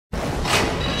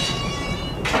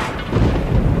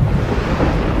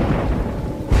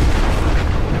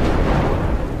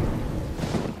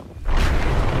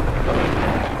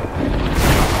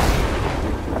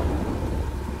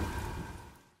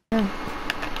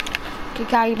Okay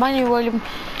guys, my name is William.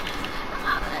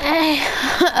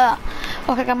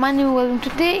 Okay guys, my name is William.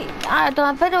 Today I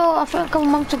done a video I think a couple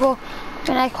months ago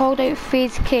when I called out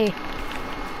Phase K.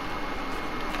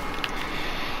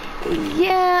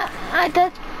 Yeah, I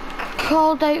did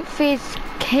called out Phase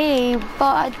K,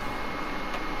 but I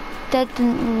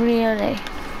didn't really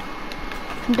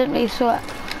saw it.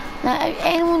 Now if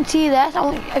anyone see this,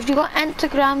 if you got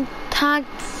Instagram, tag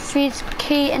Phase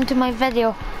K into my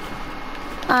video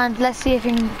and let's see if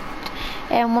you can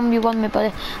 1v1 me,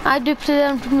 buddy. I do play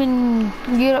them from in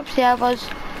Europe servers.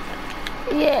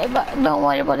 Yeah, but don't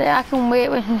worry about it, I can wait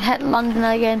when he hit London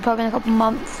again, probably in a couple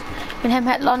months. When him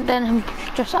hit London, him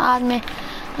just add me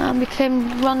and we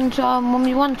can run to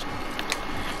 1v1.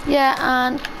 Yeah,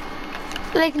 and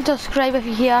like and subscribe if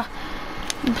you're here.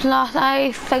 Plus,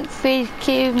 I think Phase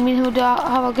K means we'll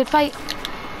have a good fight.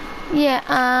 Yeah,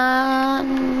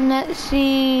 and let's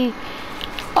see.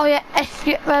 Oh yeah,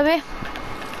 baby.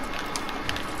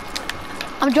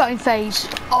 I'm joining Faze.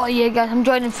 Oh yeah guys, I'm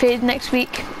joining Faze next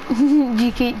week.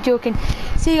 You keep joking.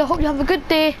 See, I hope you have a good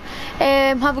day,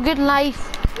 have a good life,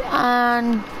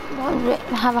 and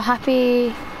have a happy...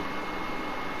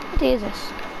 What day is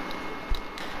this?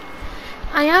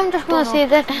 I am just going to say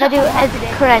this video is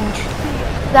cringe.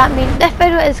 That means this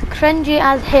video is cringy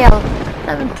as hell.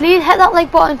 That means please hit that like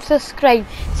button and subscribe.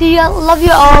 See ya, love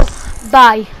you all,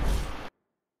 bye.